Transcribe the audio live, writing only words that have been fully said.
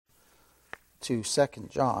to 2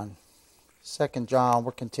 John. 2 John,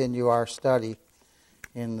 we'll continue our study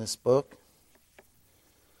in this book.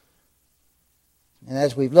 And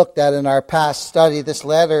as we've looked at in our past study, this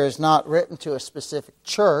letter is not written to a specific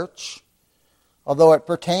church, although it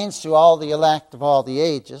pertains to all the elect of all the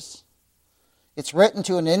ages. It's written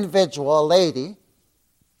to an individual, a lady,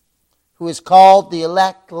 who is called the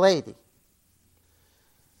elect lady.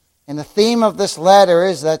 And the theme of this letter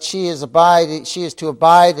is that she is to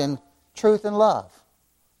abide in truth and love.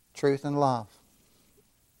 Truth and love.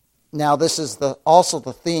 Now this is also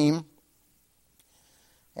the theme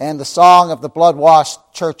and the song of the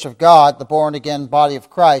blood-washed church of God, the born-again body of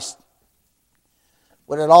Christ.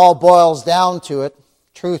 When it all boils down to it,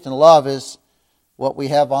 truth and love is what we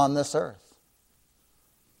have on this earth.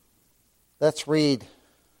 Let's read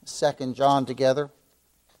 2 John together.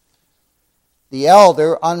 The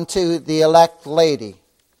elder unto the elect lady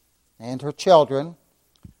and her children,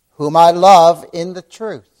 whom I love in the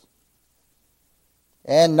truth,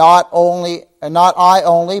 and not I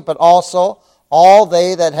only, but also all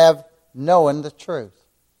they that have known the truth.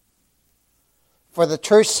 For the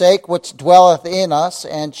truth's sake which dwelleth in us,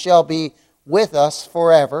 and shall be with us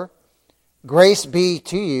forever, grace be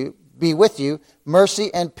with you,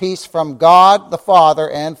 mercy and peace from God the Father,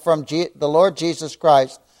 and from the Lord Jesus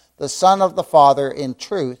Christ, the Son of the Father, in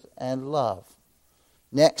truth and love.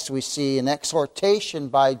 Next we see an exhortation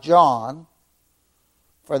by John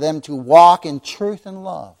for them to walk in truth and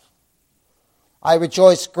love. I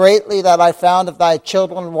rejoice greatly that I found of thy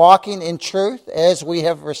children walking in truth, as we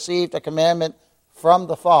have received a commandment from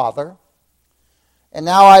the Father. And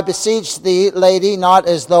now I beseech thee, lady, not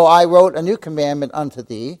as though I wrote a new commandment unto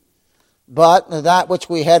thee, but that which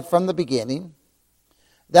we had from the beginning,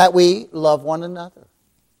 that we love one another.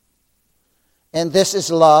 And this is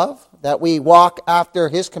love, that we walk after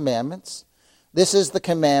his commandments. This is the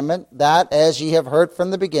commandment, that, as ye have heard from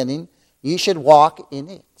the beginning, ye should walk in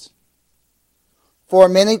it. For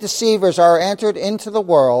many deceivers are entered into the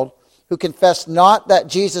world, who confess not that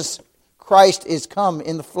Jesus Christ is come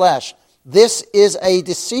in the flesh. This is a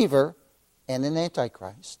deceiver and an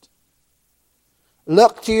antichrist.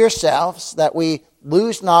 Look to yourselves, that we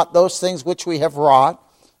lose not those things which we have wrought,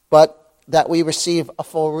 but that we receive a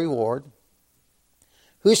full reward.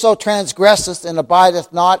 Whoso transgresseth and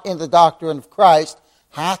abideth not in the doctrine of Christ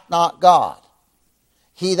hath not God.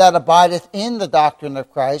 He that abideth in the doctrine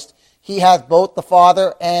of Christ, he hath both the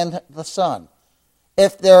Father and the Son.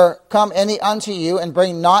 If there come any unto you and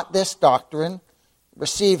bring not this doctrine,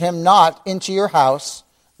 receive him not into your house,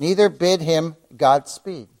 neither bid him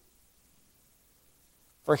Godspeed.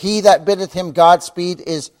 For he that biddeth him Godspeed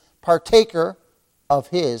is partaker of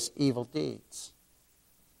his evil deeds.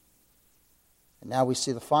 And now we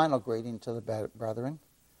see the final greeting to the brethren.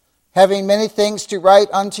 Having many things to write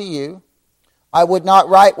unto you, I would not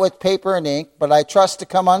write with paper and ink, but I trust to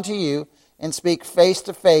come unto you and speak face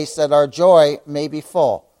to face, that our joy may be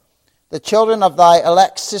full. The children of thy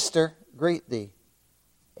elect sister greet thee.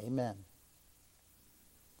 Amen.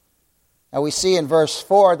 Now we see in verse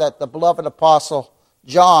 4 that the beloved apostle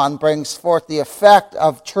John brings forth the effect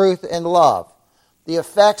of truth and love, the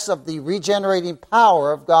effects of the regenerating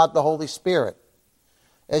power of God the Holy Spirit.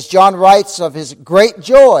 As John writes of his great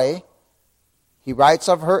joy, he writes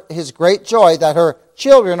of his great joy that her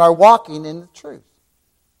children are walking in the truth.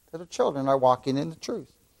 That her children are walking in the truth.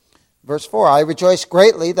 Verse 4, I rejoice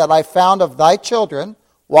greatly that I found of thy children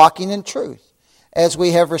walking in truth, as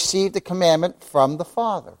we have received a commandment from the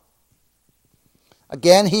Father.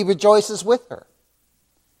 Again, he rejoices with her.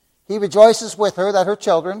 He rejoices with her that her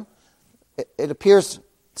children, it appears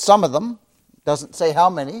some of them, doesn't say how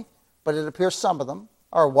many, but it appears some of them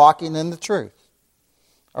are walking in the truth.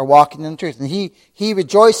 Are walking in the truth. And he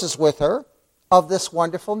rejoices with her of this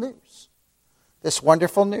wonderful news. This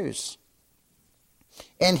wonderful news.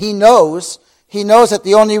 And he knows that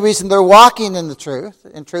the only reason they're walking in truth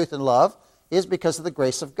and love, is because of the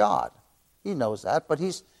grace of God. He knows that, but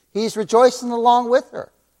he's rejoicing along with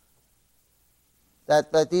her.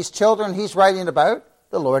 That these children he's writing about,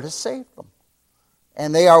 the Lord has saved them.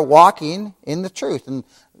 And they are walking in the truth. And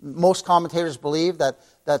most commentators believe that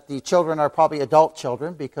the children are probably adult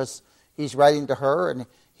children, because he's writing to her, and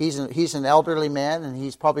he's an elderly man, and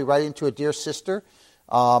he's probably writing to a dear sister.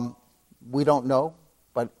 We don't know,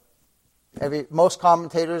 but most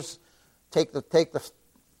commentators take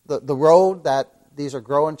the road that these are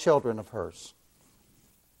growing children of hers.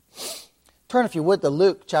 Turn, if you would, to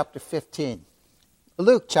Luke chapter 15.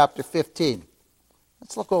 Luke chapter 15.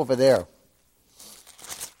 Let's look over there.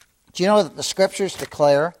 Do you know that the Scriptures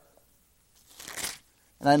declare,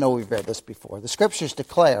 and I know we've read this before, the Scriptures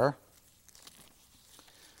declare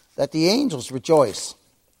that the angels rejoice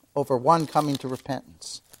over one coming to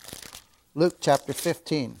repentance. Luke chapter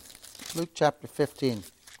 15. Luke chapter 15.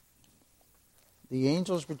 The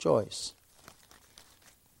angels rejoice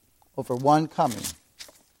over one coming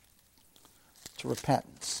to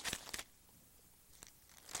repentance.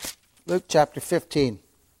 Luke chapter 15.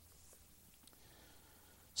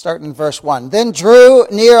 Starting in verse 1. Then drew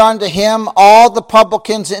near unto him all the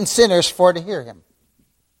publicans and sinners for to hear him.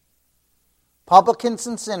 Publicans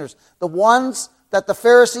and sinners. The ones that the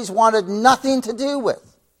Pharisees wanted nothing to do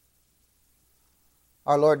with.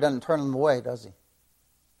 Our Lord doesn't turn them away, does he?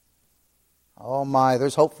 Oh my,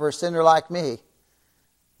 there's hope for a sinner like me.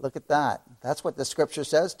 Look at that. That's what the Scripture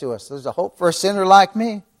says to us. There's a hope for a sinner like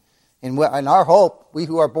me. And our hope, we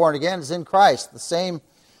who are born again, is in Christ. The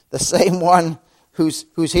same one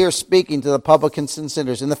who's here speaking to the publicans and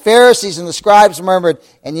sinners. And the Pharisees and the scribes murmured,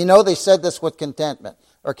 and you know they said this with contempt,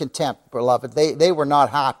 beloved. They were not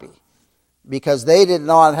happy because they did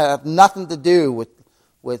not have nothing to do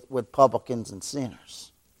with publicans and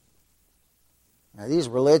sinners. Now these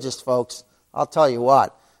religious folks, I'll tell you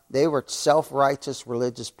what, they were self-righteous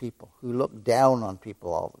religious people who looked down on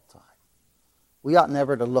people all the time. We ought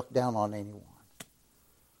never to look down on anyone.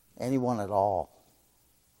 Anyone at all.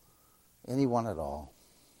 Anyone at all.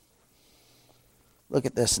 Look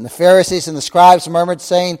at this. And the Pharisees and the scribes murmured,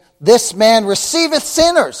 saying, This man receiveth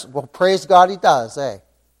sinners. Well, praise God he does, eh?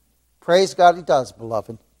 Praise God he does,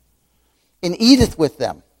 beloved. And eateth with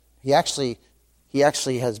them. He actually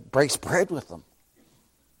breaks bread with them.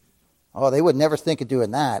 Oh, they would never think of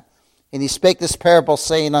doing that. And he spake this parable,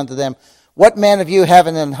 saying unto them, What man of you,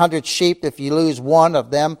 having 100 sheep, if you lose one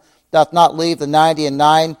of them, doth not leave the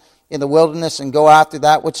 99 in the wilderness and go after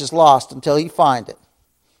that which is lost until he find it?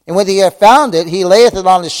 And when he hath found it, he layeth it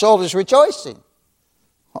on his shoulders, rejoicing.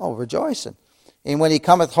 Oh, rejoicing. And when he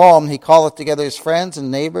cometh home, he calleth together his friends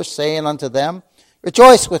and neighbors, saying unto them,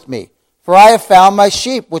 Rejoice with me, for I have found my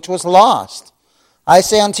sheep which was lost. I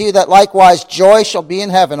say unto you that likewise joy shall be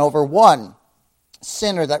in heaven over one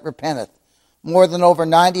sinner that repenteth, more than over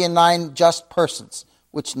 99 just persons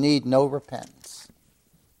which need no repentance.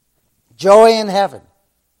 Joy in heaven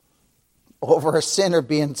over a sinner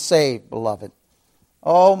being saved, beloved.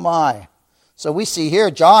 Oh my. So we see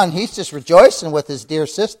here, John, he's just rejoicing with his dear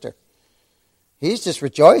sister. He's just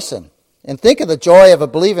rejoicing. And think of the joy of a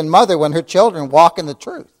believing mother when her children walk in the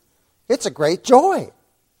truth. It's a great joy.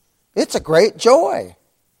 It's a great joy.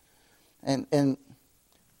 And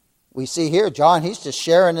we see here, John, he's just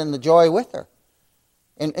sharing in the joy with her.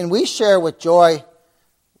 And we share with joy,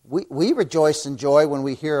 we rejoice in joy when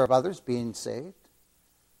we hear of others being saved.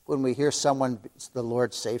 When we hear the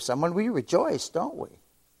Lord save someone, we rejoice, don't we?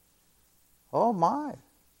 Oh my.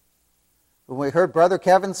 When we heard Brother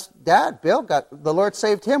Kevin's dad, Bill, the Lord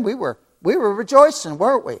saved him, we were rejoicing,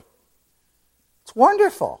 weren't we? It's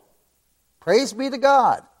wonderful. Praise be to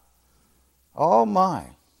God. Oh my.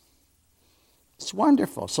 It's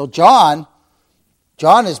wonderful. So John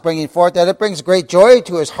is bringing forth that it brings great joy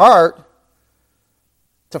to his heart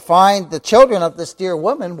to find the children of this dear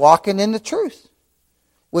woman walking in the truth,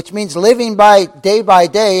 which means living by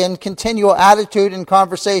day in continual attitude and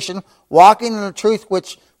conversation, walking in the truth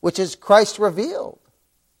which is Christ revealed.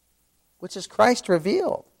 Which is Christ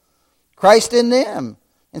revealed. Christ in them.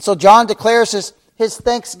 And so John declares his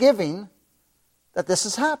thanksgiving that this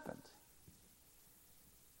has happened.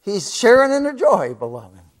 He's sharing in their joy,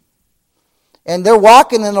 beloved. And they're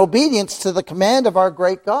walking in obedience to the command of our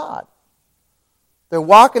great God. They're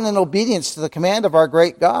walking in obedience to the command of our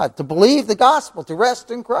great God, to believe the gospel, to rest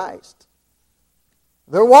in Christ.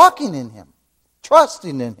 They're walking in Him,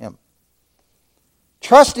 trusting in Him.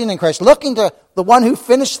 Trusting in Christ, looking to the one who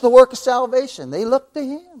finished the work of salvation. They look to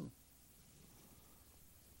Him.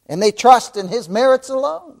 And they trust in His merits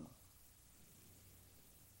alone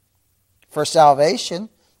for salvation.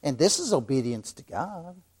 And this is obedience to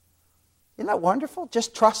God. Isn't that wonderful?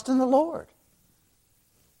 Just trust in the Lord.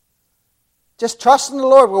 Just trust in the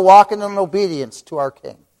Lord. We're walking in obedience to our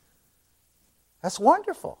King. That's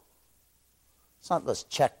wonderful. It's not this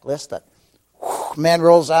checklist that man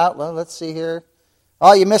rolls out. Well, let's see here.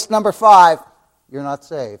 Oh, you missed number 5. You're not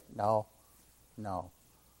saved. No.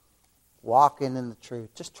 Walking in the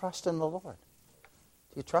truth. Just trust in the Lord.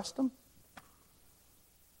 Do you trust Him?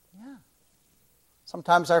 Yeah.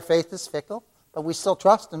 Sometimes our faith is fickle, but we still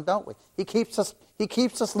trust Him, don't we? He keeps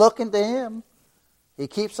us looking to Him. He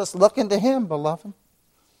keeps us looking to Him, beloved.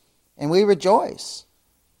 And we rejoice.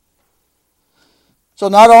 So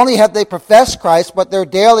not only have they professed Christ, but their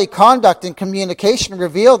daily conduct and communication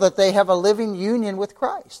reveal that they have a living union with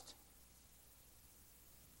Christ.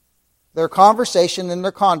 Their conversation and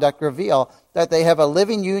their conduct reveal that they have a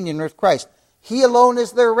living union with Christ. He alone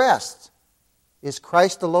is their rest. Is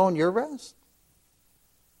Christ alone your rest?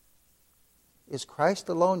 Is Christ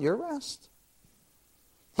alone your rest?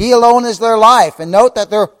 He alone is their life. And note that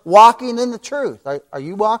they're walking in the truth. Are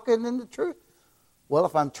you walking in the truth? Well,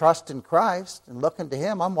 if I'm trusting Christ and looking to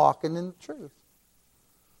Him, I'm walking in the truth.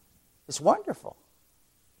 It's wonderful.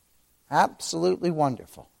 Absolutely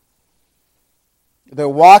wonderful. They're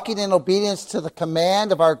walking in obedience to the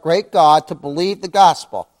command of our great God to believe the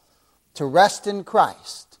gospel, to rest in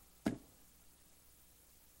Christ.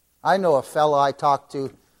 I know a fellow I talk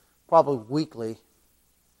to probably weekly,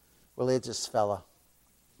 religious fellow.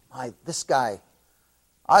 This guy,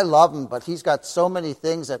 I love him, but he's got so many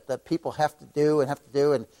things that people have to do.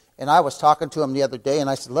 And I was talking to him the other day, and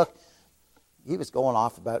I said, look, he was going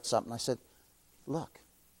off about something. I said, look,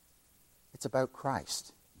 it's about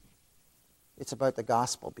Christ. It's about the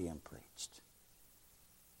gospel being preached.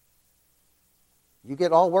 You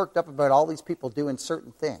get all worked up about all these people doing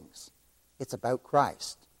certain things. It's about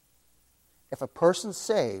Christ. If a person's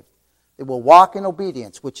saved, they will walk in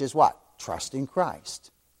obedience, which is what? Trusting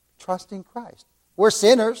Christ. Trusting Christ. We're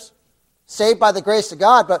sinners, saved by the grace of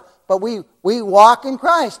God, but we walk in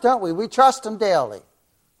Christ, don't we? We trust Him daily.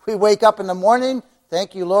 We wake up in the morning,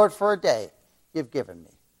 thank you, Lord, for a day you've given me.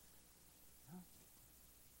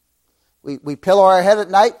 We pillow our head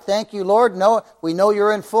at night, thank you, Lord. We know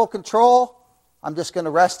you're in full control. I'm just going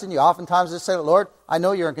to rest in you. Oftentimes I say, Lord, I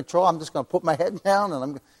know you're in control. I'm just going to put my head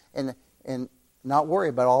down and not worry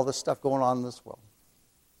about all this stuff going on in this world.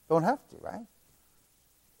 Don't have to, right?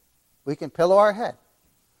 We can pillow our head.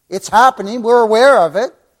 It's happening. We're aware of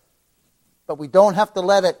it, but we don't have to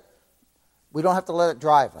let it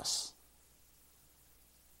drive us.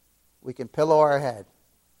 We can pillow our head,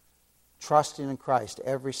 trusting in Christ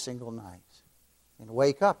every single night, and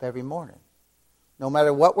wake up every morning, no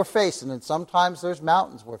matter what we're facing. And sometimes there's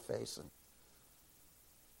mountains we're facing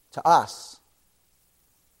to us,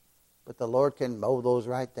 but the Lord can mow those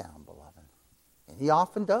right down, beloved. And He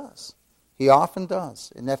often does. He often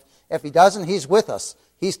does. And if He doesn't, He's with us.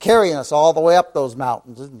 He's carrying us all the way up those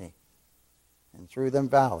mountains, isn't He? And through them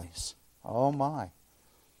valleys. Oh my.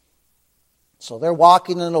 So they're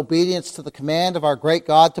walking in obedience to the command of our great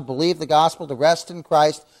God to believe the gospel, to rest in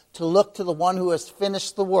Christ, to look to the one who has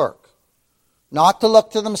finished the work. Not to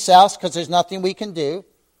look to themselves, because there's nothing we can do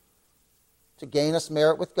to gain us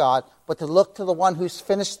merit with God, but to look to the one who's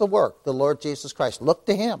finished the work, the Lord Jesus Christ. Look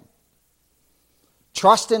to Him.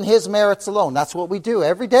 Trust in His merits alone. That's what we do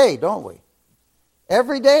every day, don't we?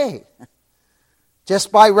 Every day.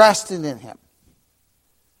 Just by resting in Him.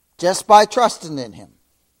 Just by trusting in Him.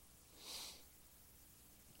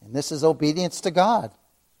 And this is obedience to God.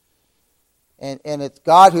 And it's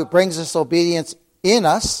God who brings this obedience in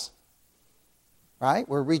us. Right?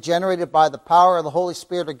 We're regenerated by the power of the Holy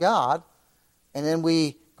Spirit of God. And then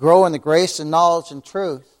we grow in the grace and knowledge and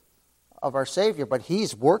truth of our Savior. But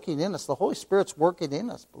He's working in us. The Holy Spirit's working in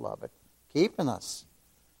us, beloved. Keeping us.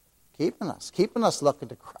 Keeping us. Keeping us looking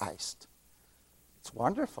to Christ. It's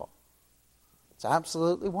wonderful. It's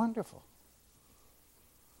absolutely wonderful.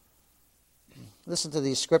 Listen to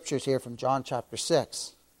these scriptures here from John chapter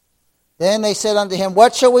 6. Then they said unto Him,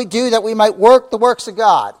 what shall we do that we might work the works of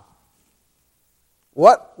God?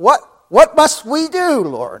 What must we do,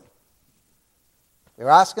 Lord? They're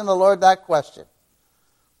asking the Lord that question.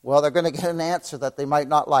 Well, they're going to get an answer that they might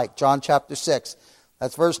not like. John chapter 6.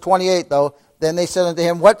 That's verse 28, though. Then they said unto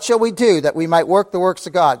Him, what shall we do that we might work the works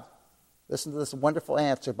of God? Listen to this wonderful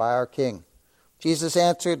answer by our King. Jesus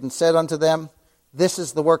answered and said unto them, this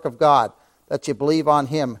is the work of God, that you believe on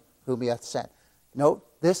Him whom He hath sent. Note,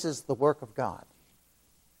 this is the work of God.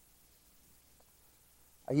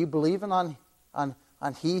 Are you believing on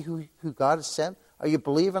He who God has sent? Are you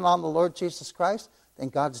believing on the Lord Jesus Christ? Then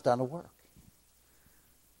God's done a work.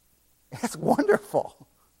 It's wonderful.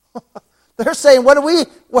 They're saying,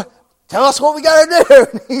 tell us what we got to do.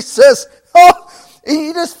 And He says,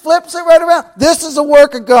 He just flips it right around. This is a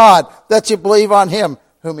work of God, that you believe on Him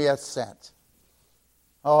whom He hath sent.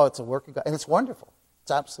 Oh, it's a work of God. And it's wonderful.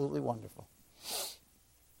 It's absolutely wonderful.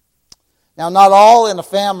 Now, not all in a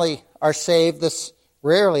family are saved. This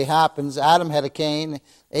rarely happens. Adam had a Cain.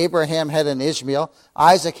 Abraham had an Ishmael.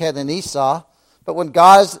 Isaac had an Esau. But when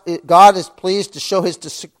God is pleased to show His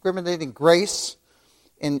discriminating grace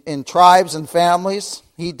in tribes and families,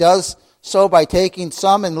 He does so by taking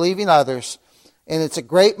some and leaving others. And it's a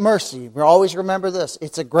great mercy. We always remember this.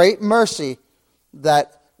 It's a great mercy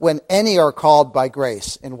that when any are called by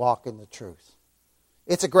grace and walk in the truth.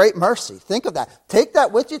 It's a great mercy. Think of that. Take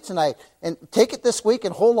that with you tonight and take it this week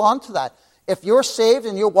and hold on to that. if you're saved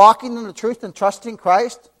and you're walking in the truth and trusting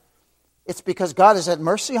Christ, it's because God has had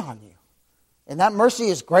mercy on you. And that mercy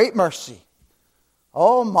is great mercy.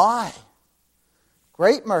 Oh my.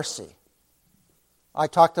 Great mercy. I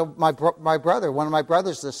talked to my brother, one of my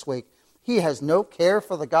brothers this week. He has no care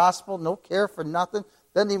for the gospel, no care for nothing,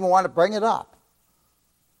 doesn't even want to bring it up.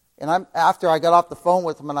 And after I got off the phone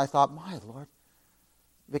with him, and I thought, my Lord,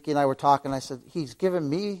 Vicki and I were talking, I said, he's given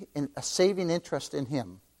me a saving interest in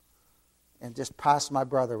him. And just passed my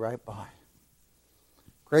brother right by.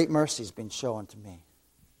 Great mercy's been shown to me.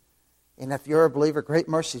 And if you're a believer, great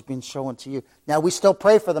mercy's been shown to you. Now, we still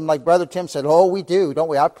pray for them, like Brother Tim said. Oh, we do, don't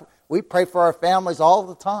we? We pray for our families all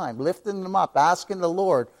the time, lifting them up, asking the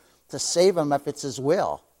Lord to save them if it's His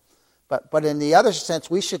will. But in the other sense,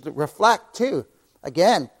 we should reflect, too,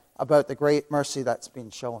 again, about the great mercy that's been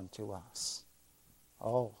shown to us.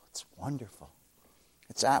 Oh, it's wonderful.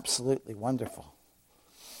 It's absolutely wonderful.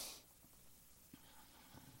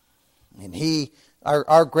 And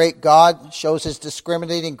our great God, shows His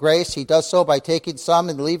discriminating grace. He does so by taking some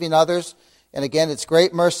and leaving others. And again, it's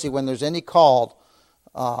great mercy when there's any called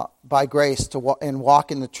by grace to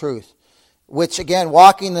walk in the truth. Which again,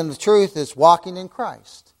 walking in the truth is walking in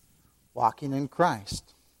Christ. Walking in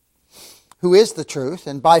Christ. Who is the truth.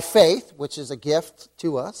 And by faith, which is a gift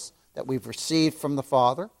to us that we've received from the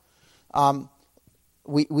Father,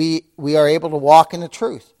 we are able to walk in the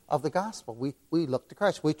truth of the gospel. We look to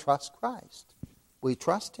Christ. We trust Christ. We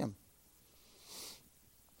trust Him.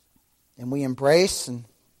 And we embrace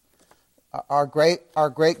our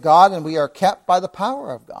great God, and we are kept by the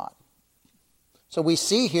power of God. So we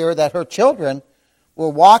see here that her children were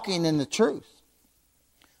walking in the truth.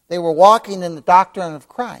 They were walking in the doctrine of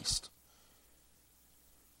Christ.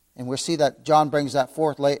 And we'll see that John brings that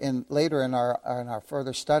forth later in our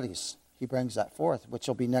further studies. He brings that forth, which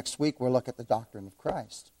will be next week. We'll look at the doctrine of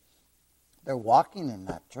Christ. They're walking in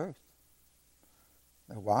that truth.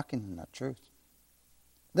 They're walking in that truth.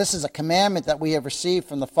 This is a commandment that we have received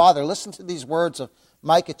from the Father. Listen to these words of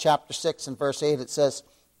Micah chapter 6 and verse 8. It says,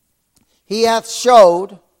 He hath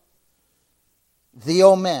showed thee,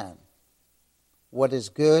 O man, what is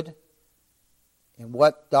good, and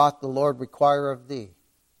what doth the Lord require of thee,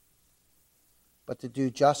 but to do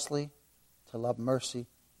justly, to love mercy,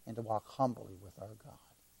 and to walk humbly with our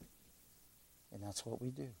God. And that's what we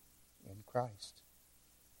do in Christ.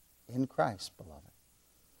 In Christ, beloved.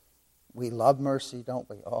 We love mercy, don't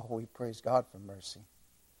we? Oh, we praise God for mercy.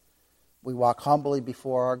 We walk humbly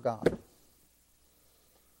before our God.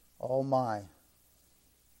 Oh my.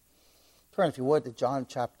 Turn, if you would, to John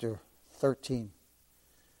chapter 13.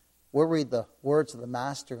 We'll read the words of the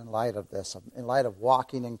Master in light of this, in light of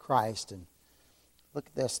walking in Christ. And look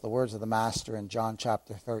at this, the words of the Master in John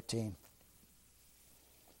chapter 13.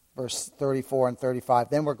 Verse 34 and 35.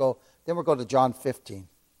 Then we'll go to John 15.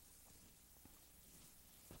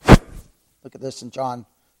 Look at this in John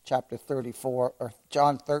chapter 34, or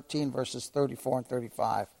John 13, verses 34 and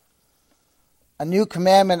 35. A new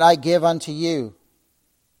commandment I give unto you,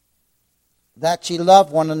 that ye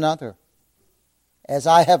love one another, as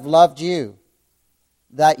I have loved you,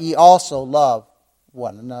 that ye also love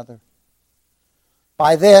one another.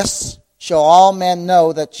 By this shall all men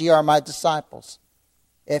know that ye are my disciples,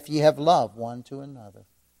 if ye have love one to another.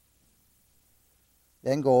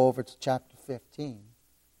 Then go over to chapter 15.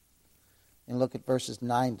 And look at verses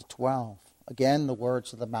 9 to 12. Again, the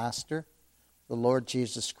words of the Master, the Lord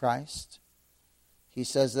Jesus Christ. He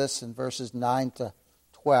says this in verses 9 to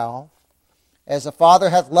 12. As the Father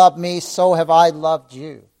hath loved me, so have I loved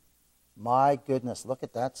you. My goodness, look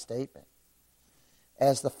at that statement.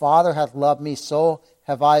 As the Father hath loved me, so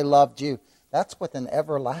have I loved you. That's with an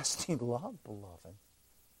everlasting love, beloved.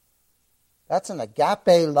 That's an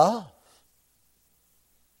agape love.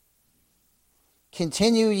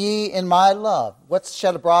 Continue ye in my love. What's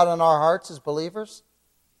shed abroad in our hearts as believers?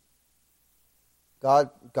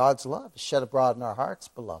 God's love is shed abroad in our hearts,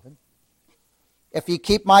 beloved. If ye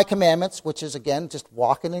keep my commandments, which is again just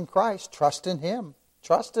walking in Christ, trust in Him.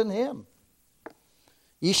 Trust in Him.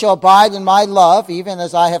 Ye shall abide in my love, even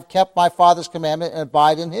as I have kept my Father's commandment and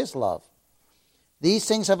abide in His love. These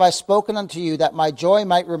things have I spoken unto you, that my joy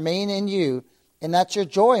might remain in you, and that your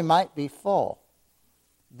joy might be full.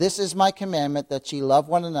 This is my commandment, that ye love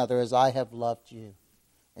one another as I have loved you.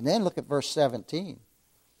 And then look at verse 17.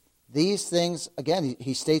 These things, again,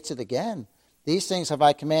 he states it again. These things have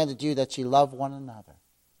I commanded you, that ye love one another.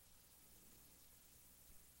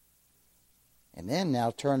 And then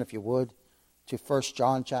now turn, if you would, to 1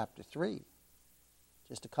 John chapter 3.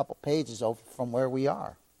 Just a couple pages over from where we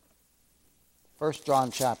are. 1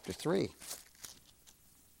 John chapter 3.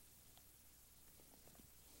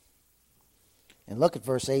 And look at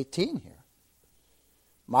verse 18 here.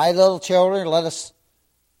 My little children, let us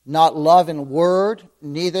not love in word,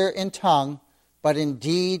 neither in tongue, but in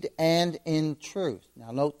deed and in truth.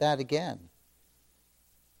 Now note that again.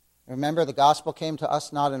 Remember, the gospel came to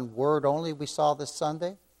us not in word only, we saw this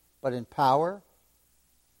Sunday, but in power.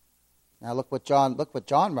 Now look what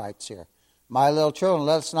John writes here. My little children,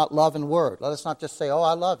 let us not love in word. Let us not just say, oh,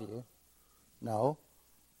 I love you. No.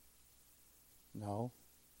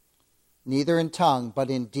 Neither in tongue,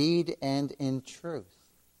 but in deed and in truth.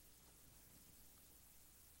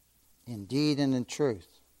 In deed and in truth.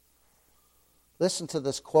 Listen to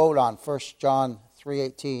this quote on 1 John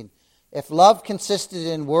 3:18. If love consisted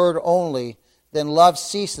in word only, then love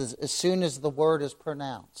ceases as soon as the word is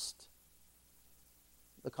pronounced.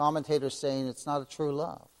 The commentator is saying it's not a true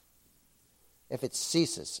love. If it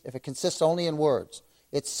ceases, if it consists only in words,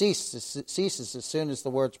 it ceases as soon as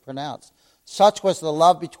the word's pronounced. Such was the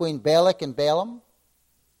love between Balak and Balaam.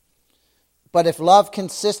 But if love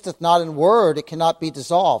consisteth not in word, it cannot be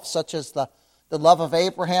dissolved, such as the love of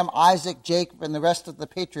Abraham, Isaac, Jacob, and the rest of the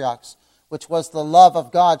patriarchs, which was the love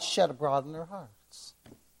of God shed abroad in their hearts.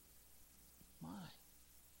 My.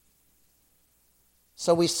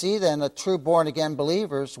 So we see then that true born-again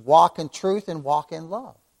believers walk in truth and walk in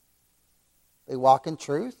love. They walk in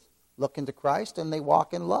truth, look into Christ, and they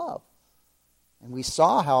walk in love. And we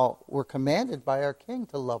saw how we're commanded by our King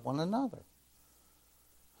to love one another.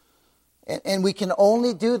 And we can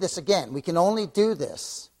only do this, again, we can only do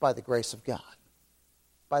this by the grace of God.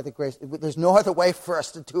 By the grace, there's no other way for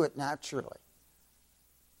us to do it naturally.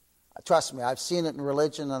 Trust me, I've seen it in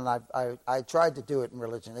religion, and I tried to do it in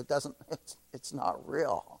religion. It's not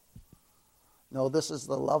real. No, this is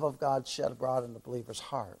the love of God shed abroad in the believer's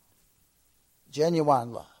heart.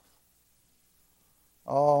 Genuine love.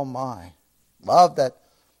 Oh my. Love that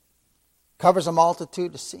covers a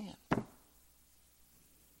multitude of sin.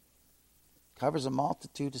 Covers a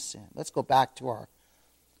multitude of sin. Let's go back to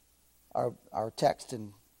our text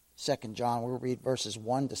in 2 John. We'll read verses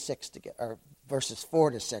 1 to 6 together, or verses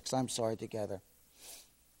 4 to 6, together.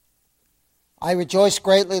 I rejoice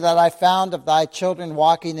greatly that I found of thy children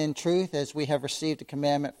walking in truth, as we have received a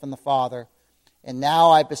commandment from the Father. And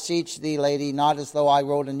now I beseech thee, lady, not as though I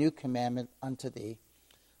wrote a new commandment unto thee,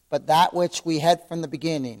 but that which we had from the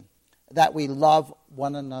beginning, that we love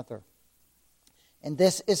one another. And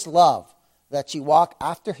this is love, that ye walk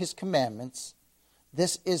after his commandments.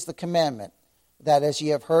 This is the commandment, that as ye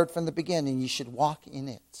have heard from the beginning, ye should walk in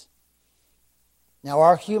it. Now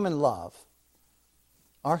our human love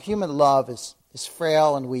is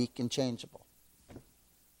frail and weak and changeable.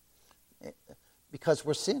 Because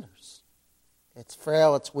we're sinners. It's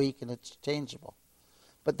frail, it's weak, and it's changeable.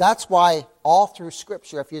 But that's why all through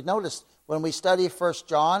Scripture, if you notice, when we study 1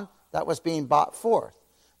 John, that was being brought forth.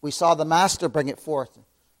 We saw the Master bring it forth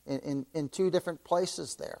in two different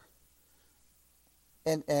places there.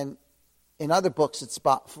 And in other books, it's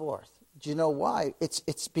brought forth. Do you know why?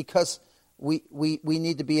 It's because we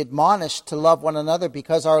need to be admonished to love one another,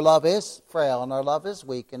 because our love is frail and our love is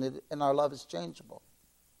weak and our love is changeable.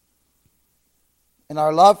 And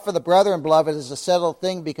our love for the brethren, beloved, is a settled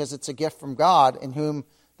thing, because it's a gift from God, in whom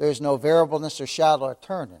there is no variableness or shadow of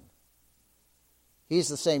turning. He's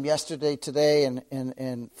the same yesterday, today,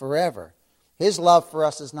 and forever. His love for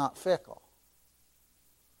us is not fickle.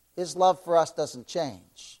 His love for us doesn't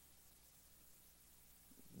change.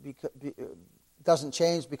 Doesn't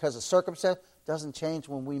change because of circumstance. Doesn't change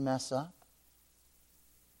when we mess up.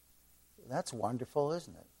 That's wonderful,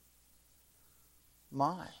 isn't it?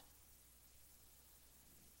 My.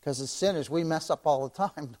 Because as sinners, we mess up all the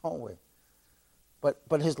time, don't we?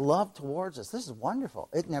 But his love towards us, this is wonderful.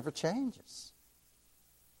 It never changes.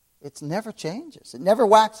 It never changes. It never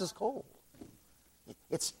waxes cold.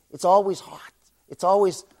 It's always hot. It's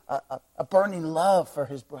always a burning love for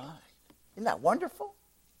his bride. Isn't that wonderful?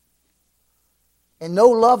 And no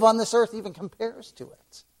love on this earth even compares to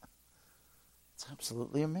it. It's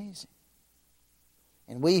absolutely amazing.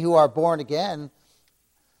 And we who are born again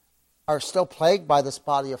are still plagued by this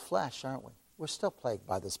body of flesh, aren't we? We're still plagued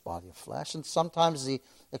by this body of flesh. And sometimes the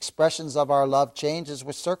expressions of our love changes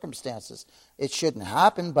with circumstances. It shouldn't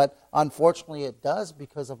happen, but unfortunately it does,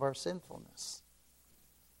 because of our sinfulness.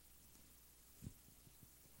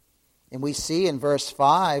 And we see in verse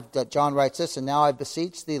 5 that John writes this, and now I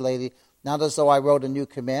beseech thee, lady, not as though I wrote a new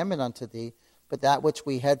commandment unto thee, but that which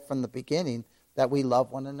we had from the beginning, that we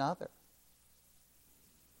love one another.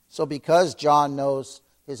 So because John knows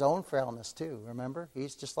his own frailness too, remember?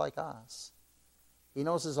 He's just like us. He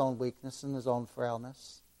knows his own weakness and his own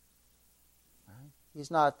frailness. Right?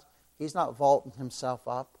 He's not vaulting himself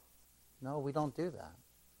up. No, we don't do that.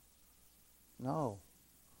 No.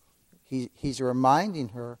 He's reminding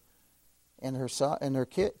her and her son and her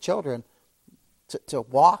children to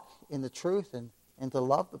walk in the truth and to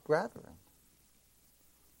love the brethren.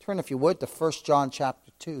 Turn, if you would, to 1 John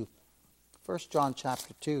chapter 2. 1 John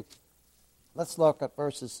chapter 2. Let's look at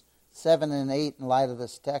verses 7 and 8 in light of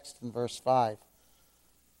this text in verse 5.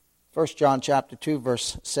 1 John chapter 2,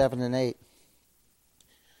 verse 7 and 8.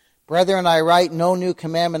 Brethren, I write no new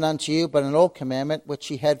commandment unto you, but an old commandment which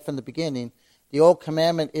ye had from the beginning. The old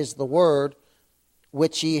commandment is the word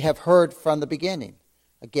which ye have heard from the beginning.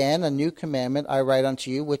 Again, a new commandment I write unto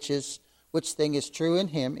you, which thing is true in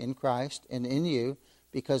him, in Christ, and in you,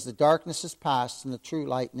 because the darkness is past and the true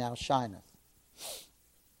light now shineth.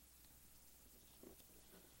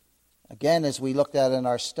 Again, as we looked at in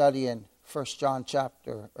our study in 1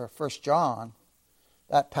 John,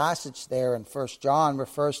 that passage there in 1 John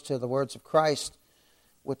refers to the words of Christ,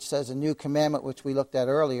 which says, a new commandment which we looked at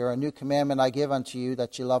earlier, a new commandment I give unto you,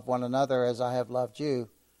 that ye love one another as I have loved you,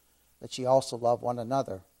 that ye also love one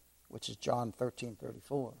another, which is John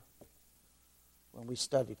 13:34. When we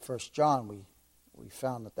studied 1 John, we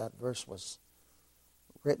found that verse was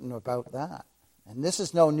written about that. And this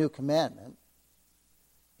is no new commandment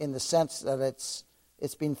in the sense that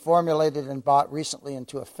it's been formulated and brought recently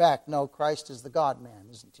into effect. No, Christ is the God-man,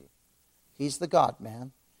 isn't he? He's the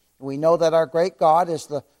God-man. And we know that our great God is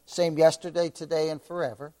the same yesterday, today, and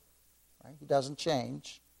forever. Right? He doesn't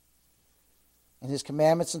change. And his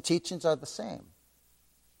commandments and teachings are the same.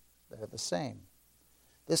 They're the same.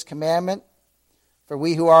 This commandment, for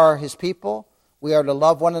we who are his people, we are to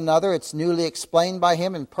love one another. It's newly explained by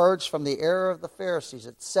him and purged from the error of the Pharisees.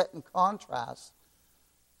 It's set in contrast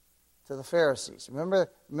to the Pharisees. Remember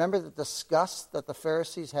the disgust that the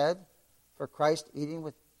Pharisees had for Christ eating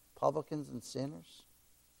with publicans and sinners?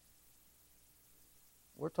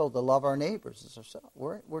 We're told to love our neighbors as ourselves.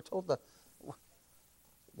 We're told that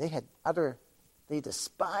they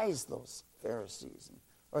despised those Pharisees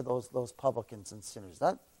or those publicans and sinners.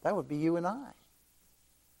 That would be you and I.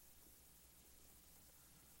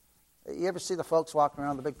 You ever see the folks walking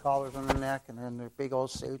around with the big collars on their neck and they're in their big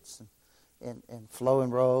old suits and flowing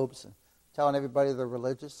robes and telling everybody they're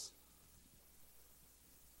religious?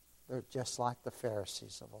 They're just like the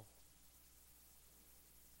Pharisees of old.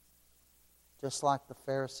 Just like the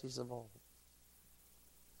Pharisees of old.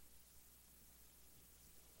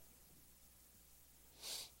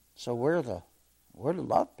 So we're to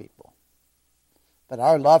love people. But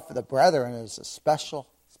our love for the brethren is a special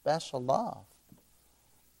love.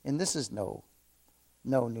 And this is no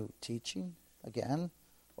new teaching, again,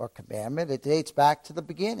 or commandment. It dates back to the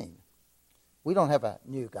beginning. We don't have a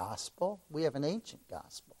new gospel. We have an ancient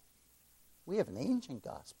gospel. We have an ancient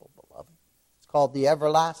gospel, beloved. It's called the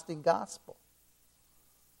everlasting gospel.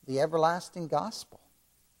 The everlasting gospel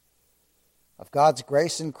of God's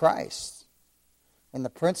grace in Christ. And the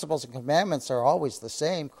principles and commandments are always the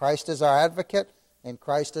same. Christ is our advocate, and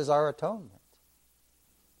Christ is our atonement.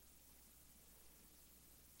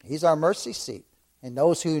 He's our mercy seat. And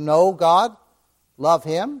those who know God love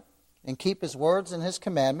him and keep his words and his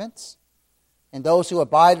commandments. And those who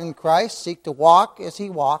abide in Christ seek to walk as he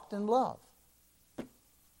walked in love.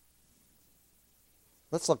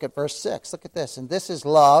 Let's look at verse 6. Look at this. And this is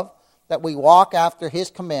love, that we walk after his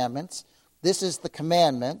commandments. This is the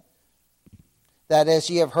commandment, that as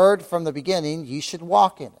ye have heard from the beginning, ye should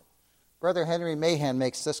walk in it. Brother Henry Mahan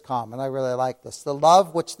makes this comment. I really like this. The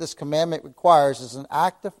love which this commandment requires is an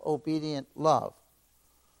active, obedient love.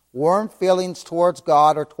 Warm feelings towards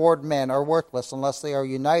God or toward men are worthless unless they are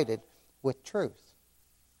united with truth.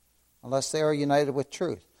 Unless they are united with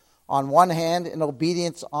truth. On one hand, and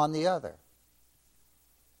obedience on the other.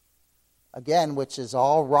 Again, which is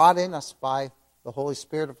all wrought in us by the Holy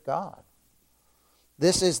Spirit of God.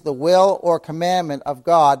 This is the will or commandment of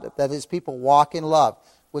God, that his people walk in love,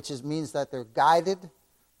 which means that they're guided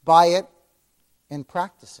by it and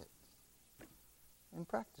practice it. And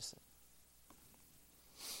practice it.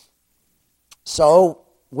 So,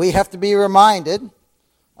 we have to be reminded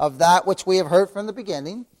of that which we have heard from the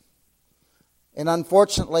beginning. And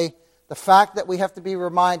unfortunately, the fact that we have to be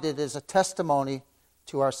reminded is a testimony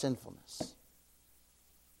to our sinfulness.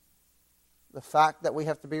 The fact that we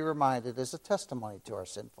have to be reminded is a testimony to our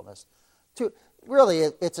sinfulness. Really,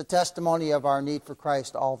 it's a testimony of our need for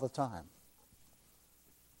Christ all the time.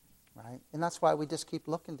 Right? And that's why we just keep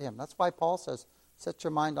looking to him. That's why Paul says, set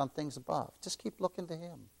your mind on things above. Just keep looking to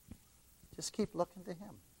him. Just keep looking to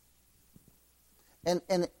him.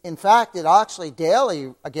 And in fact, it actually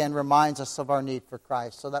daily, again, reminds us of our need for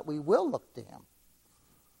Christ so that we will look to him.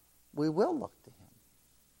 We will look to him.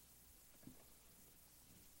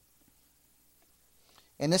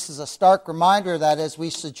 And this is a stark reminder that as we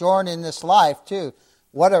sojourn in this life, too,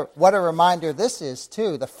 what a reminder this is,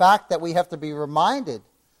 too. The fact that we have to be reminded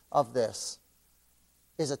of this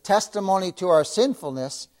is a testimony to our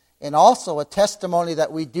sinfulness, and also a testimony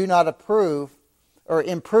that we do not approve or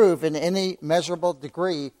improve in any measurable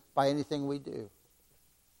degree by anything we do.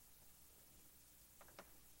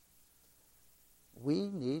 We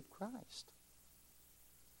need Christ.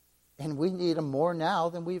 And we need Him more now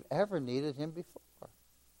than we've ever needed Him before.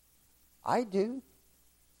 I do.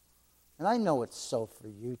 And I know it's so for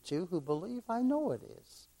you too who believe. I know it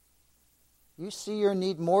is. You see your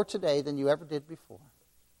need more today than you ever did before.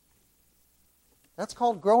 That's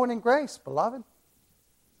called growing in grace, beloved.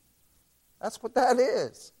 That's what that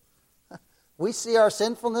is. We see our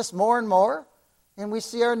sinfulness more and more, and we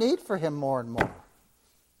see our need for Him more and more.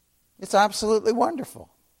 It's absolutely wonderful.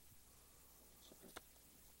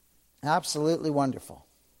 Absolutely wonderful.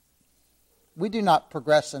 We do not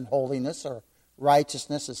progress in holiness or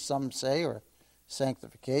righteousness, as some say, or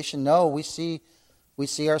sanctification. No, we see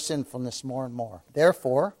our sinfulness more and more.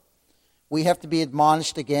 Therefore, we have to be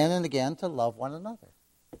admonished again and again to love one another.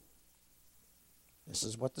 This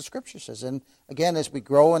is what the Scripture says. And again, as we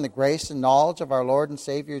grow in the grace and knowledge of our Lord and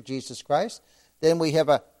Savior Jesus Christ, then we have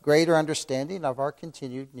a greater understanding of our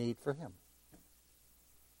continued need for Him.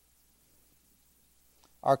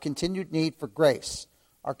 Our continued need for grace,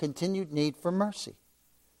 our continued need for mercy,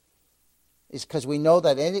 is because we know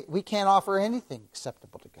that we can't offer anything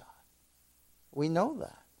acceptable to God. We know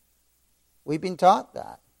that. We've been taught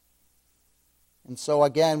that. And so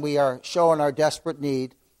again, we are showing our desperate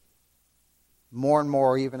need more and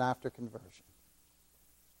more even after conversion.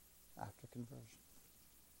 After conversion.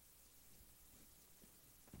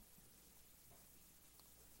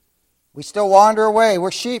 We still wander away.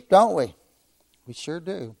 We're sheep, don't we? We sure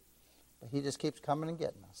do. But He just keeps coming and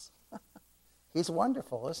getting us. He's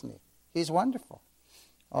wonderful, isn't He? He's wonderful.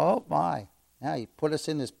 Oh my. Now He put us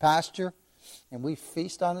in His pasture and we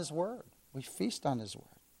feast on His Word. We feast on His Word.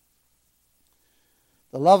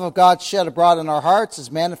 The love of God shed abroad in our hearts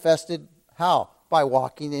is manifested how? By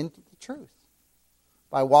walking in the truth.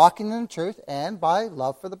 By walking in the truth and by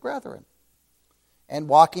love for the brethren. And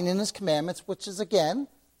walking in His commandments, which is again,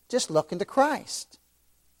 just looking to Christ.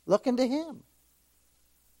 Looking to Him.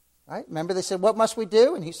 Right? Remember they said, what must we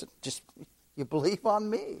do? And He said, just you believe on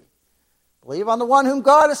me. Believe on the one whom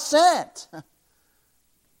God has sent.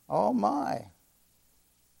 Oh my.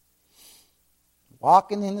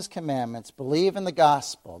 Walking in His commandments. Believe in the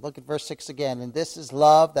gospel. Look at verse 6 again. And this is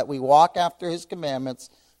love, that we walk after His commandments.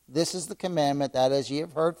 This is the commandment, that as ye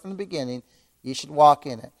have heard from the beginning, ye should walk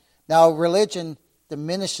in it. Now, religion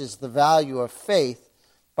diminishes the value of faith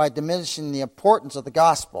by diminishing the importance of the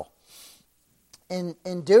gospel.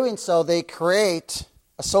 In doing so, they create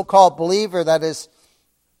a so-called believer that is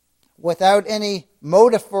without any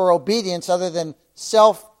motive for obedience other than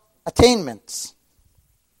self-attainments.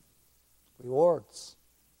 Rewards.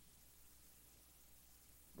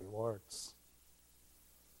 Rewards.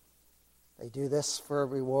 They do this for a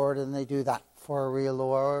reward and they do that for a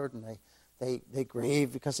reward, and they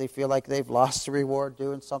grieve because they feel like they've lost the reward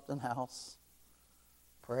doing something else.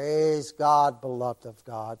 Praise God, beloved of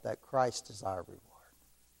God, that Christ is our reward.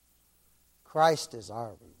 Christ is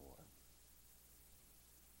our reward.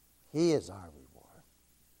 He is our reward.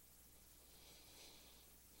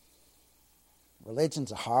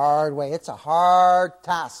 Religion's a hard way. It's a hard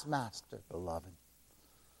taskmaster, beloved.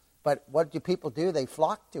 But what do people do? They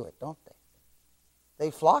flock to it, don't they?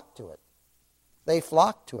 They flock to it. They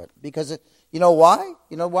flock to it. Because you know why?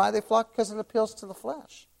 You know why they flock? Because it appeals to the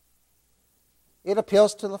flesh. It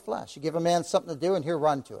appeals to the flesh. You give a man something to do and he'll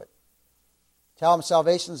run to it. Tell him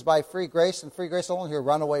salvation is by free grace and free grace alone, he'll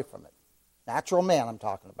run away from it. Natural man I'm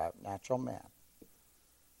talking about. Natural man.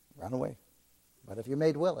 Run away. But if you're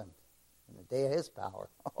made willing, in the day of His power,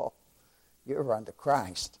 oh, you run to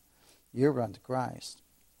Christ. You run to Christ.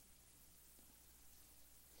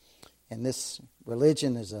 And this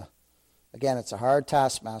religion is it's a hard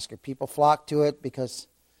taskmaster. People flock to it because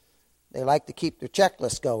they like to keep their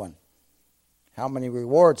checklist going. How many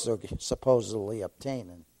rewards they're supposedly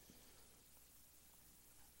obtaining.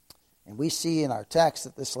 And we see in our text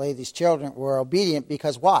that this lady's children were obedient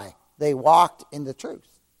because why? They walked in the truth.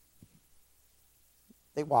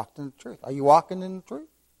 They walked in the truth. Are you walking in the truth?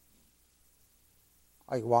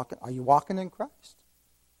 Are you walking in Christ?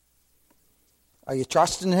 Are you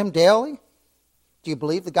trusting Him daily? Do you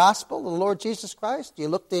believe the gospel of the Lord Jesus Christ? Do you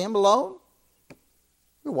look to Him alone?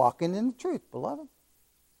 You're walking in the truth, beloved.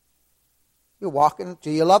 You're walking.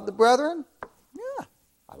 Do you love the brethren? Yeah,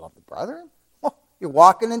 I love the brethren. Well, you're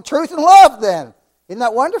walking in truth and love then. Isn't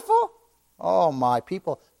that wonderful? Oh my,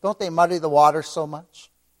 people, don't they muddy the water so much?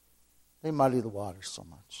 They muddy the water so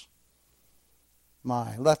much.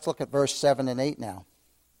 My, let's look at verse 7 and 8 now.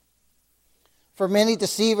 For many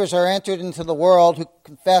deceivers are entered into the world who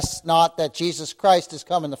confess not that Jesus Christ is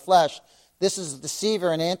come in the flesh. This is the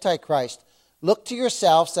deceiver and antichrist. Look to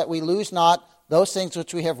yourselves that we lose not those things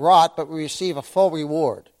which we have wrought, but we receive a full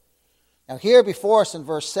reward. Now here before us in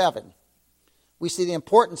verse 7, we see the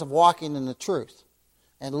importance of walking in the truth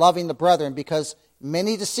and loving the brethren, because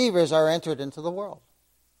many deceivers are entered into the world.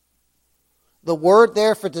 The word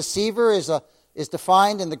there for deceiver is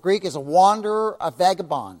defined in the Greek as a wanderer, a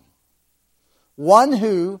vagabond. One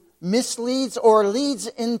who misleads or leads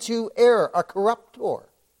into error, a corruptor,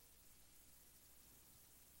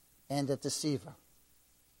 and a deceiver.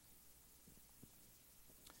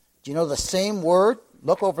 Do you know the same word?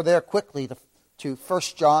 Look over there quickly to 1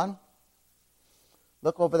 John.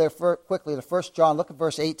 Look over there quickly to 1 John. Look at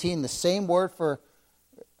verse 18. The same word for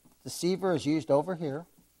deceiver is used over here.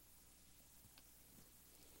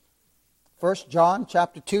 1 John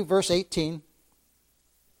chapter 2, verse 18.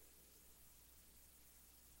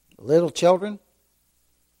 Little children,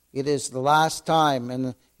 it is the last time,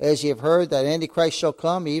 and as ye have heard that Antichrist shall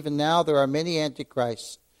come, even now there are many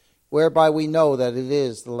Antichrists, whereby we know that it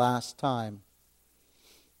is the last time.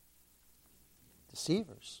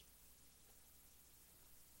 Deceivers.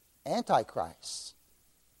 Antichrists.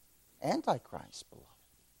 Antichrists, beloved.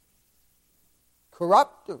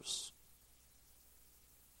 Corruptors.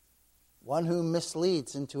 One who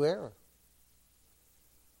misleads into error.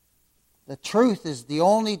 The truth is the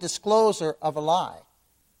only discloser of a lie.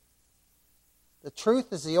 The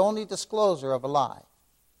truth is the only discloser of a lie.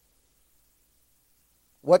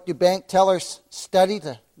 What do bank tellers study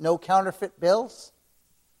to know counterfeit bills?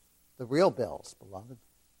 The real bills, beloved.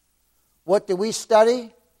 What do we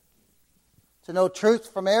study to know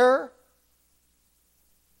truth from error?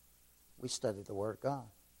 We study the Word of God.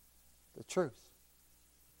 The truth.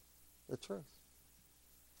 The truth.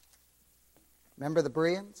 Remember the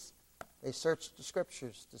Bereans? They searched the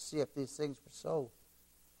Scriptures to see if these things were so.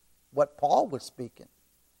 What Paul was speaking.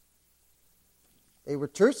 They were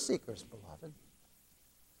truth seekers, beloved.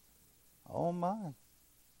 Oh my.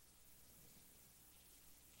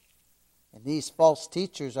 And these false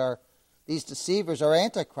teachers these deceivers are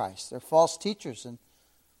antichrists. They're false teachers, and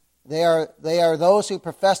they are those who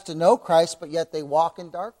profess to know Christ, but yet they walk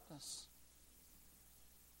in darkness.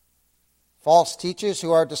 False teachers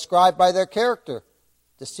who are described by their character,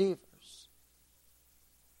 deceivers.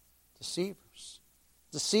 Deceivers.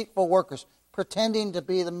 Deceitful workers, pretending to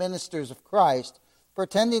be the ministers of Christ,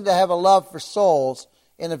 pretending to have a love for souls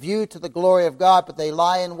in a view to the glory of God, but they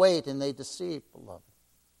lie in wait and they deceive, beloved.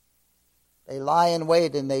 They lie in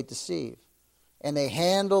wait and they deceive. And they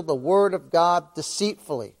handle the Word of God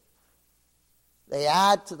deceitfully. They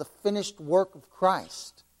add to the finished work of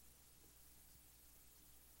Christ.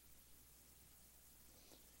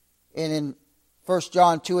 And in 1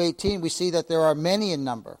 John 2:18, we see that there are many in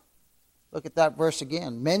number. Look at that verse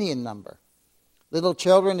again. Many in number. Little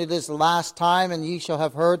children, it is the last time, and ye shall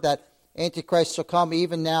have heard that Antichrist shall come.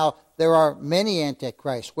 Even now there are many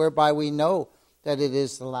Antichrists, whereby we know that it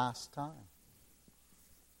is the last time.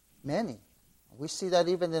 Many. We see that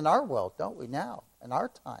even in our world, don't we, now, in our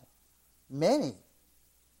time. Many.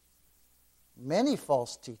 Many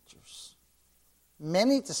false teachers.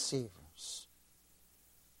 Many deceivers.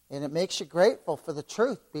 And it makes you grateful for the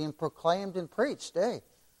truth being proclaimed and preached, eh?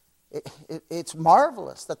 It's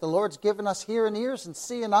marvelous that the Lord's given us hearing ears and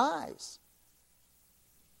seeing eyes.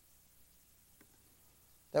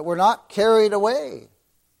 That we're not carried away.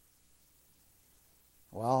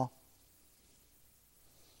 Well,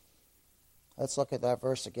 let's look at that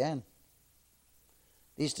verse again.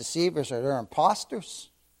 These deceivers they're imposters.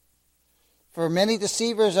 For many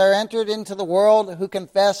deceivers are entered into the world who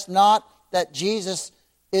confess not that Jesus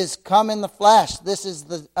is come in the flesh. This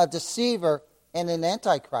is a deceiver and an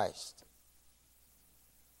antichrist.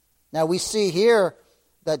 Now we see here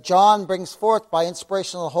that John brings forth by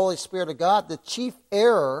inspiration of the Holy Spirit of God the chief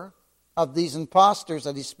error of these imposters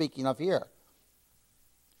that he's speaking of here.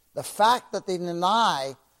 The fact that they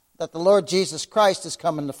deny that the Lord Jesus Christ has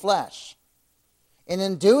come in the flesh. And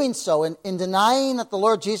in doing so, in denying that the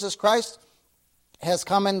Lord Jesus Christ has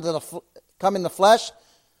come in the flesh,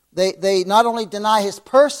 they not only deny his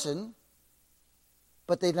person,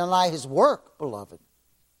 but they deny his work, beloved.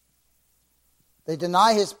 They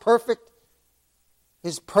deny his perfect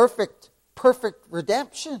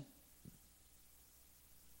redemption.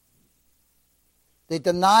 They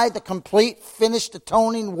deny the complete, finished,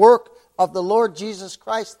 atoning work of the Lord Jesus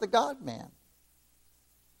Christ, the God-man.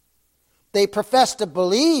 They profess to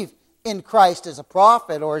believe in Christ as a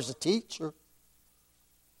prophet or as a teacher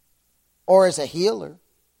or as a healer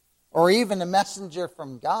or even a messenger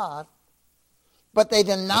from God. But they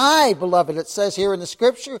deny, beloved, it says here in the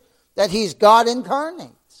Scripture, that he's God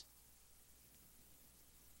incarnate.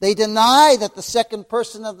 They deny that the second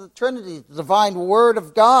person of the Trinity, the divine Word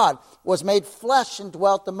of God, was made flesh and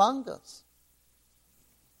dwelt among us.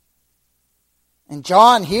 And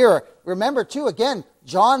John here, remember too, again,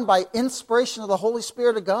 John, by inspiration of the Holy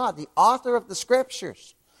Spirit of God, the author of the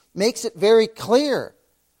Scriptures, makes it very clear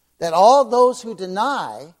that all those who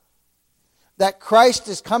deny that Christ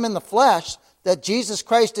has come in the flesh, that Jesus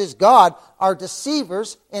Christ is God, are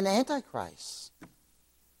deceivers and antichrists.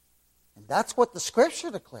 And that's what the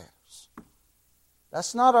Scripture declares.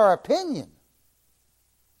 That's not our opinion.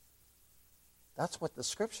 That's what the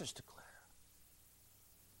Scriptures declare.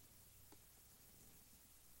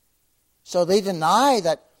 So they deny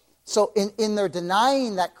that. So in their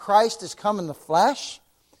denying that Christ has come in the flesh,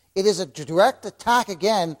 it is a direct attack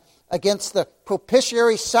again against the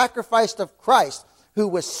propitiatory sacrifice of Christ, who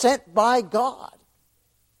was sent by God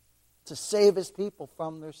to save his people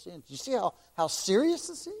from their sins. You see how serious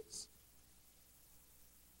this is?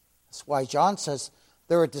 That's why John says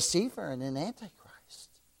they're a deceiver and an antichrist.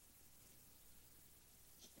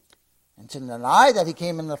 And to deny that he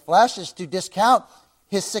came in the flesh is to discount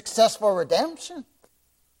his successful redemption,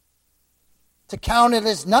 to count it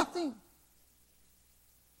as nothing,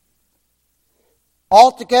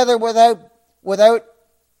 altogether without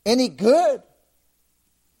any good.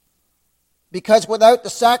 Because without the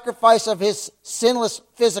sacrifice of his sinless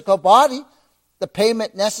physical body, the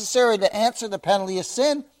payment necessary to answer the penalty of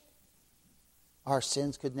sin, our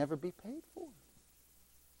sins could never be paid for.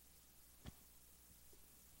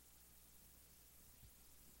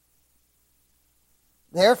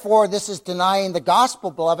 Therefore, this is denying the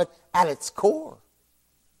gospel, beloved, at its core.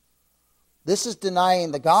 This is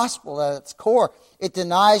denying the gospel at its core. It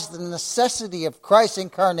denies the necessity of Christ's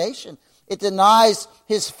incarnation. It denies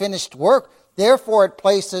his finished work. Therefore, it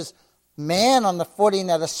places man on the footing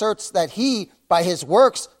that asserts that he, by his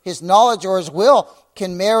works, his knowledge, or his will,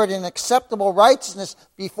 can merit an acceptable righteousness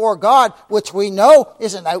before God, which we know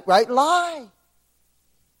is an outright lie.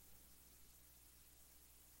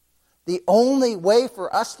 The only way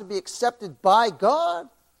for us to be accepted by God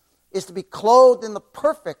is to be clothed in the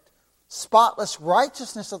perfect, spotless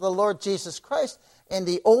righteousness of the Lord Jesus Christ. And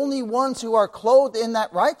the only ones who are clothed in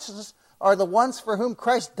that righteousness are the ones for whom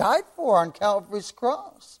Christ died for on Calvary's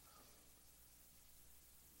cross.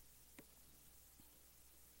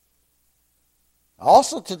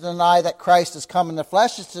 Also, to deny that Christ has come in the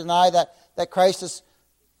flesh is to deny that Christ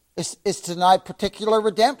is to deny particular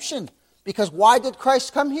redemption. Because why did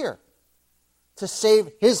Christ come here? To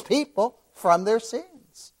save his people from their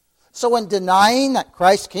sins. So in denying that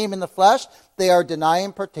Christ came in the flesh, they are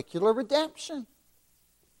denying particular redemption.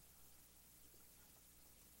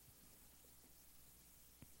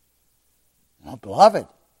 Now, beloved,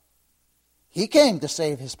 he came to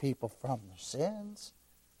save his people from their sins.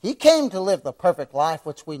 He came to live the perfect life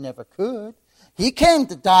which we never could. He came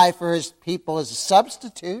to die for his people as a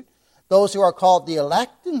substitute, those who are called the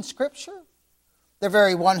elect in Scripture. The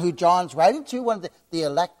very one who John's writing to, one of the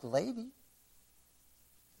elect lady.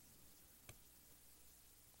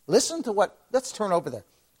 Listen to what, let's turn over there.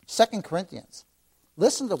 2 Corinthians.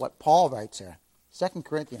 Listen to what Paul writes here. 2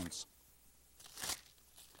 Corinthians.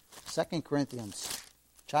 2 Corinthians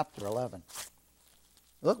chapter 11.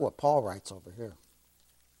 Look what Paul writes over here.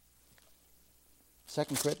 2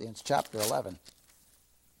 Corinthians chapter 11.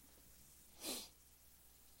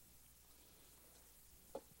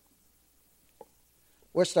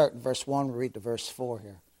 We're starting verse 1. We'll read to verse 4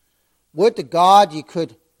 here. Would to God you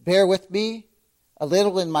could bear with me a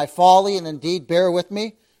little in my folly, and indeed bear with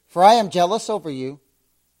me, for I am jealous over you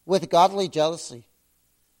with godly jealousy.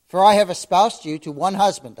 For I have espoused you to one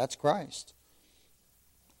husband, that's Christ,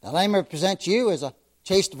 that I may present you as a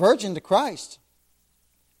chaste virgin to Christ.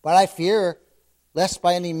 But I fear lest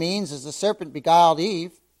by any means, as the serpent beguiled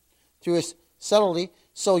Eve through his subtlety,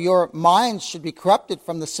 so your minds should be corrupted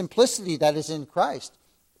from the simplicity that is in Christ.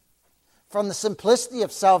 From the simplicity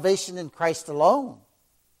of salvation in Christ alone.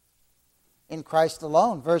 In Christ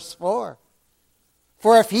alone. Verse 4.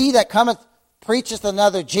 For if he that cometh preacheth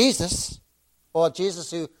another Jesus, or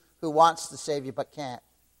Jesus who wants to save you but can't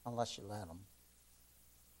unless you let him.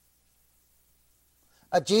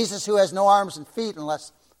 A Jesus who has no arms and feet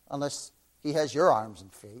unless he has your arms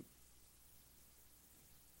and feet.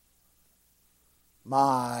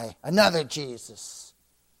 Another Jesus.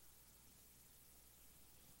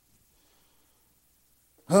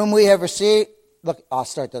 Whom we have received. Look, I'll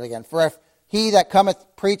start that again. For if he that cometh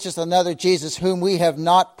preacheth another Jesus, whom we have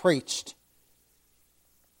not preached.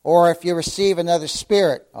 Or if you receive another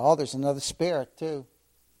spirit, oh, there's another spirit too,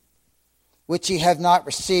 which ye have not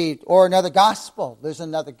received. Or another gospel, there's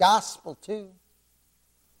another gospel too,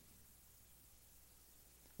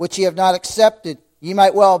 which ye have not accepted, ye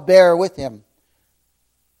might well bear with him.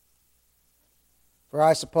 For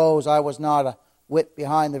I suppose I was not a whit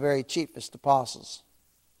behind the very chiefest apostles.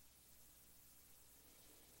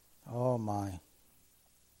 Oh my.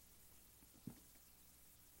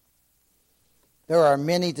 There are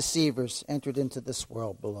many deceivers entered into this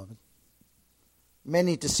world, beloved.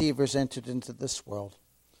 Many deceivers entered into this world.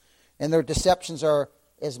 And their deceptions are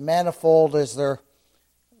as manifold as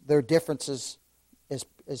their differences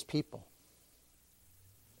as people.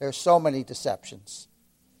 There are so many deceptions.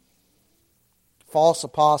 False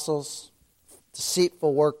apostles,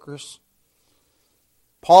 deceitful workers.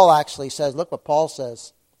 Paul actually says, look what Paul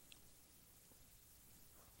says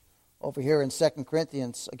over here in 2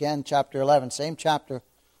 Corinthians, again, chapter 11, same chapter.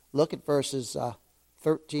 Look at verses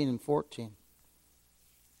 13 and 14.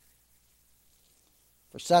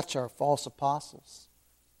 For such are false apostles,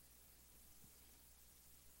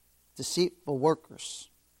 deceitful workers,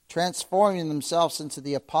 transforming themselves into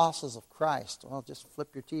the apostles of Christ. Well, just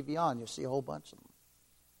flip your TV on, you'll see a whole bunch of them.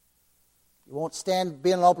 You won't stand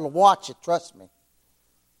being able to watch it, trust me.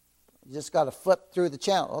 You just got to flip through the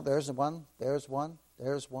channel. Oh, there's one, there's one,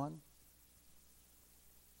 there's one.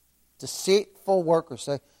 Deceitful workers,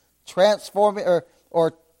 transforming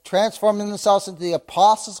themselves into the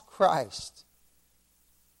apostles of Christ.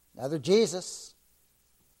 Another Jesus,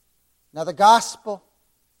 another gospel,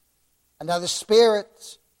 another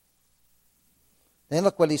spirit. Then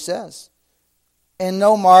look what he says. And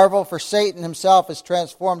no marvel, for Satan himself is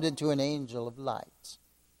transformed into an angel of light.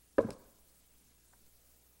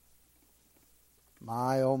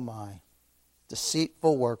 My, oh my.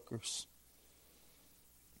 Deceitful workers.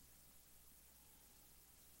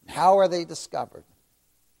 How are they discovered?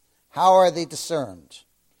 How are they discerned?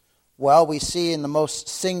 Well, we see in the most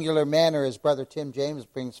singular manner, as Brother Tim James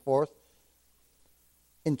brings forth,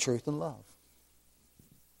 in truth and love.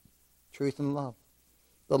 Truth and love.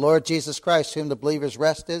 The Lord Jesus Christ, whom the believer's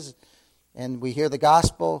rest is, and we hear the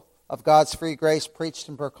gospel of God's free grace preached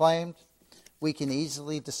and proclaimed, we can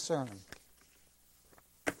easily discern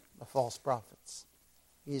the false prophets.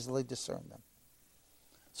 Easily discern them.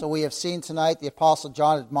 So we have seen tonight the Apostle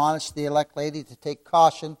John admonished the elect lady to take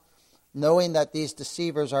caution, knowing that these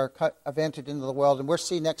deceivers have entered into the world. And we'll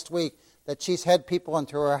see next week that she's had people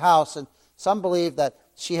into her house, and some believe that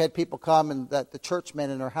she had people come and that the churchmen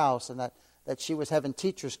in her house, and that she was having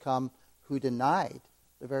teachers come who denied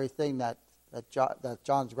the very thing that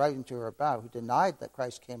John's writing to her about, who denied that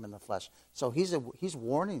Christ came in the flesh. So he's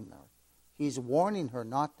warning her. He's warning her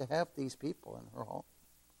not to have these people in her home.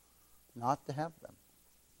 Not to have them.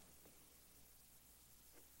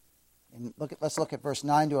 And let's look at verse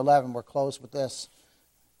 9 to 11. We're close with this.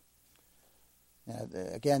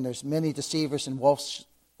 Again, there's many deceivers and wolves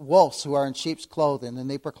who are in sheep's clothing, and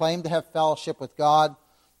they proclaim to have fellowship with God,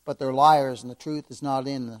 but they're liars, and the truth is not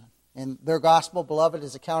in them. And their gospel, beloved,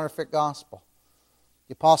 is a counterfeit gospel.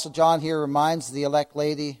 The Apostle John here reminds the elect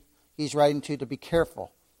lady he's writing to be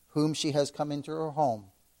careful whom she has come into her home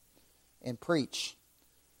and preach.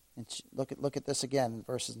 And look at this again,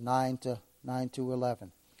 verses 9 to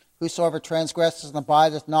 11. Whosoever transgresseth and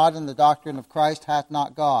abideth not in the doctrine of Christ hath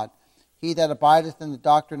not God. He that abideth in the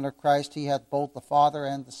doctrine of Christ, he hath both the Father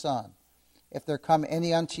and the Son. If there come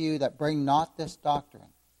any unto you that bring not this doctrine.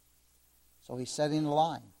 So he's setting a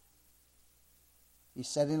line. He's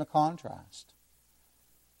setting a contrast.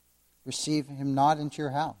 Receive him not into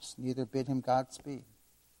your house, neither bid him Godspeed.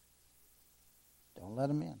 Don't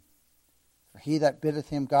let him in. For he that biddeth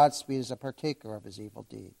him Godspeed is a partaker of his evil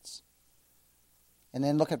deeds. And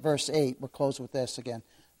then look at verse 8. We'll close with this again.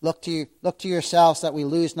 Look to yourselves that we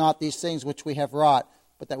lose not these things which we have wrought,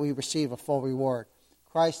 but that we receive a full reward.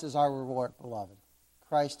 Christ is our reward, beloved.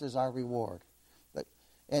 Christ is our reward.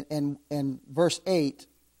 And verse 8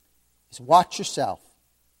 is watch yourself.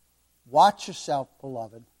 Watch yourself,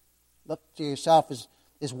 beloved. Look to yourself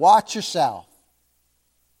is watch yourself.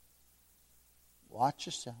 Watch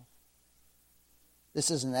yourself. This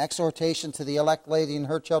is an exhortation to the elect lady and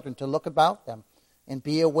her children to look about them and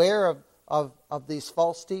be aware of these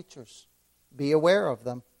false teachers. Be aware of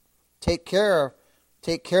them. Take care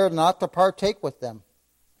not to partake with them.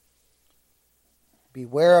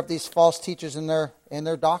 Beware of these false teachers and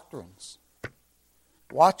their doctrines.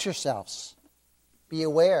 Watch yourselves. Be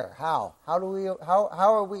aware. How? How do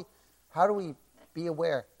we be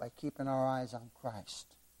aware? By keeping our eyes on Christ.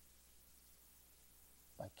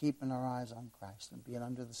 by keeping our eyes on Christ and being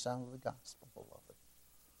under the sound of the gospel, beloved.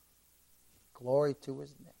 Glory to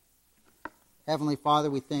his name. Heavenly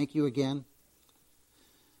Father, we thank you again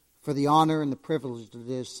for the honor and the privilege it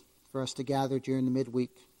is for us to gather during the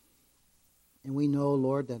midweek. And we know,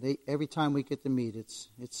 Lord, that every time we get to meet, it's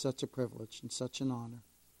such a privilege and such an honor.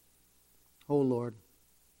 Oh, Lord,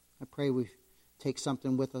 I pray we take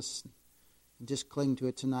something with us and just cling to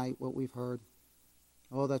it tonight, what we've heard.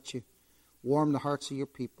 Oh, that you warm the hearts of your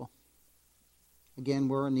people. Again,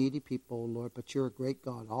 we're a needy people, oh Lord, but you're a great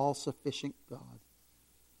God, all-sufficient God.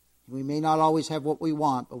 We may not always have what we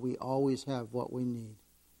want, but we always have what we need.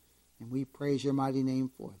 And we praise your mighty name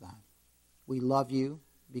for that. We love you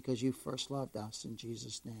because you first loved us. In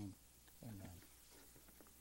Jesus' name,